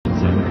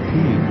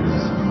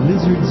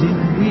wizards in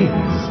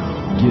wigs,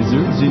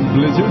 gizzards and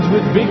blizzards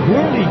with big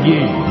whirly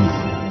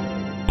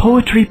gigs.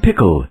 Poetry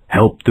Pickle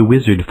helped the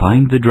wizard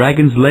find the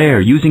dragon's lair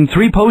using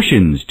 3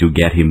 potions to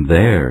get him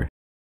there.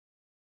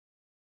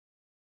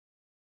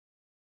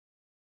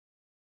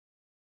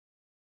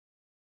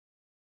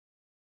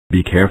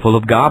 Be careful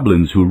of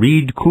goblins who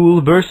read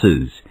cool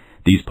verses.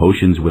 These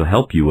potions will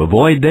help you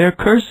avoid their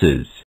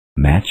curses.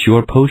 Match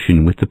your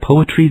potion with the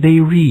poetry they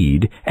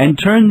read and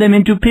turn them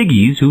into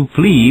piggies who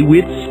flee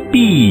with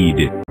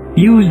speed.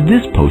 Use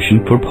this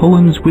potion for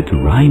poems with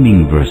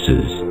rhyming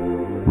verses.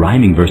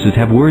 Rhyming verses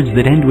have words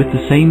that end with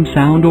the same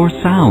sound or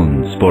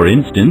sounds. For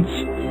instance,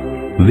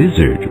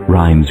 lizard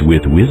rhymes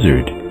with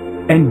wizard,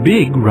 and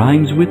big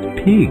rhymes with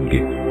pig.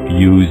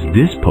 Use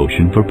this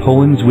potion for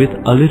poems with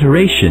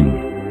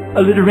alliteration.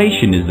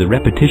 Alliteration is the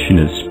repetition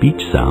of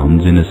speech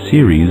sounds in a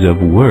series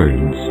of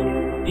words.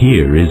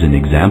 Here is an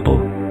example.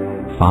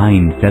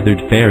 Fine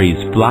feathered fairies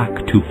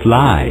flock to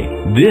fly.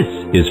 This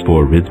is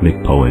for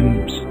rhythmic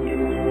poems.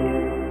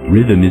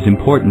 Rhythm is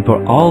important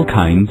for all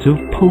kinds of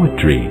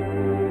poetry.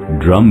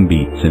 Drum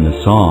beats in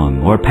a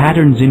song or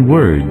patterns in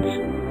words.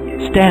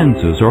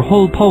 Stanzas or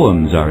whole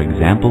poems are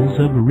examples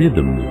of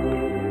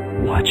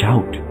rhythm. Watch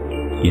out.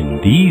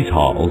 In these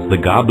halls, the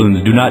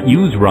goblins do not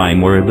use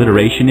rhyme or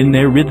alliteration in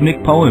their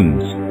rhythmic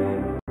poems.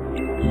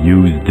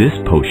 Use this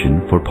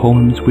potion for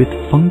poems with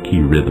funky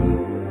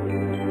rhythm.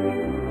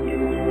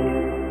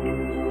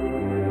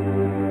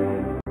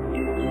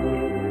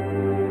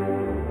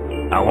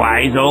 A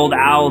wise old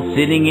owl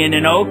sitting in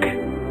an oak.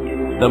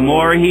 The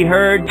more he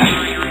heard,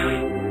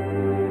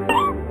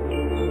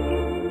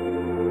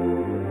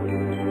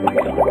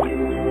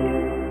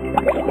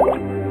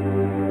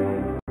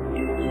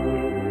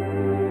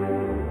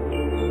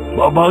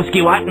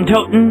 Woboski Watten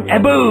Toten a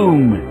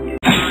boom!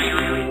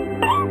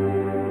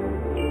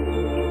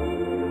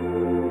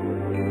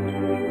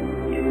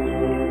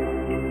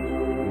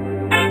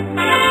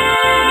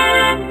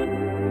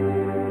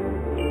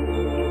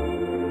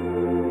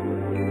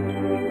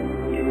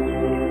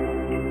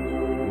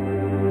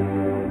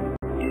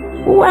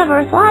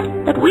 Whoever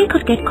thought that we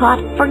could get caught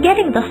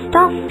forgetting the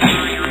stuff?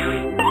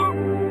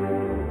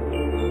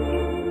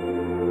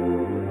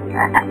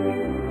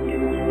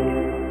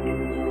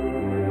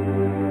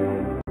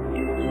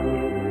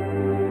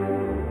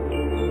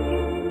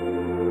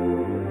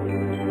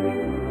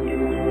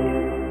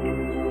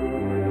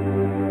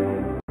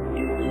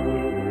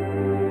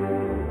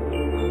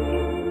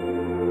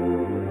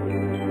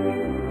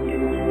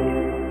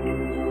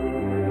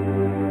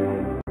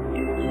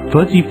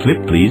 Fuzzy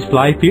Flip-Fleas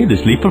fly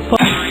fearlessly for fun.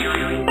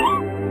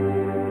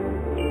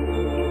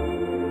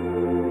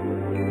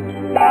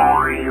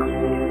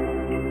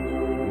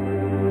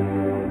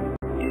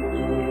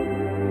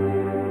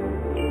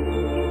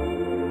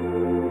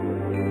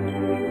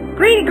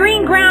 Greedy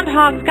green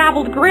groundhogs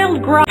gobbled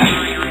grilled grub.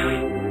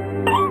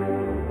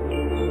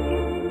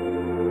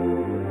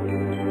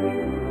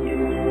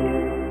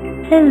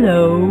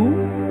 Hello?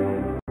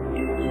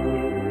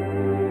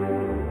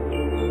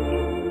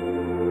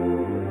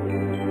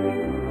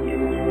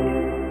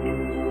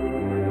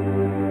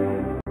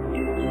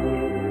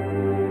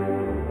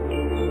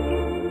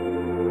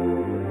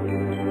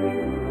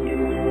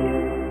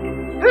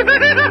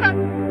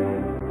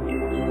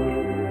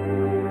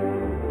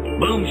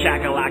 Boom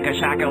shakalaka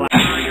shakalaka.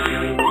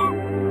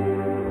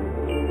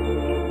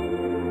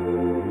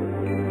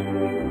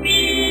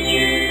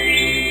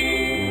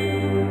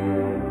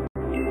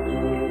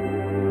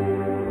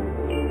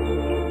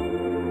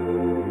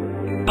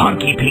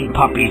 Punky pink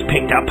puppies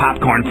picked up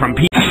popcorn from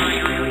people.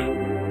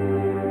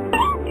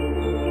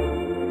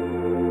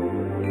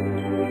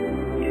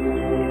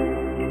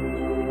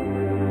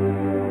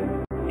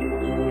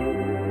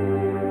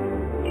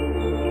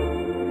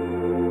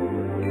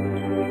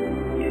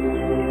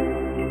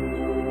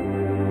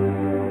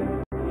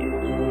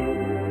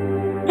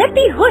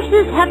 Hippie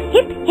horses have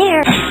hip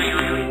hair.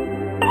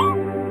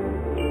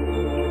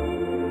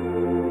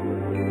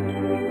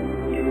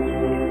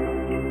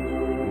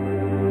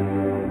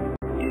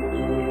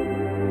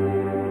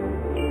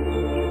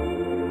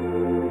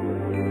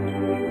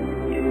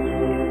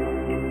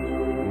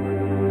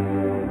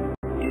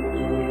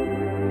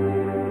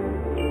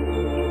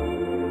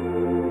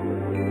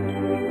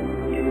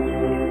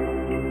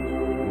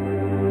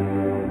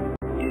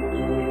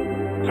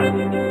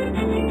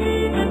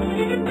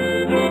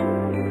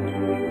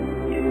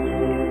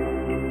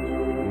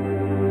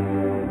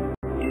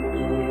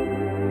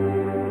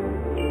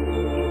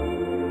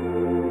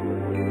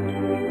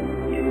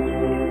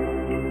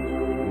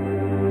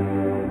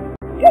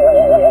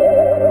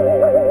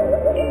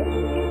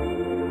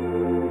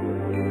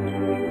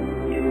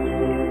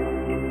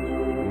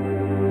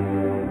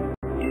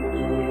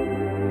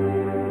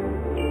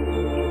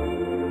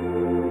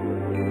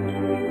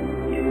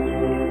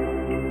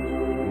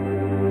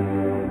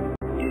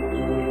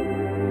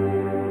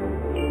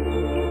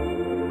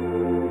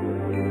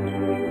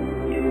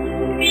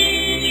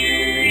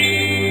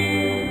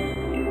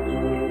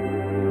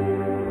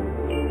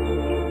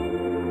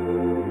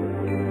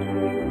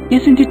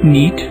 Isn't it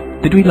neat?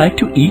 that we like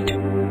to eat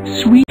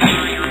sweet.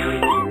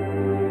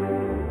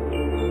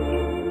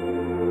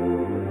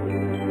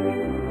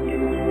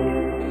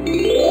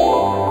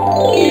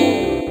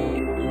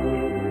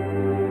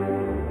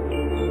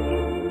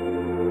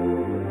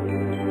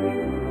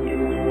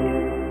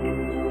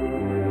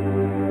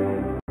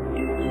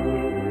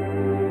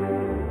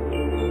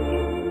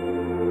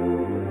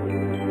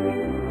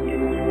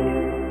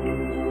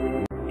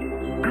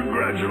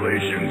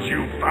 Congratulations,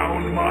 you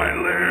found my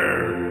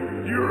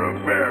lair. You're a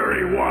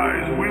very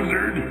wise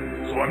wizard,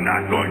 so I'm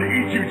not going to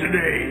eat you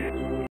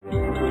today.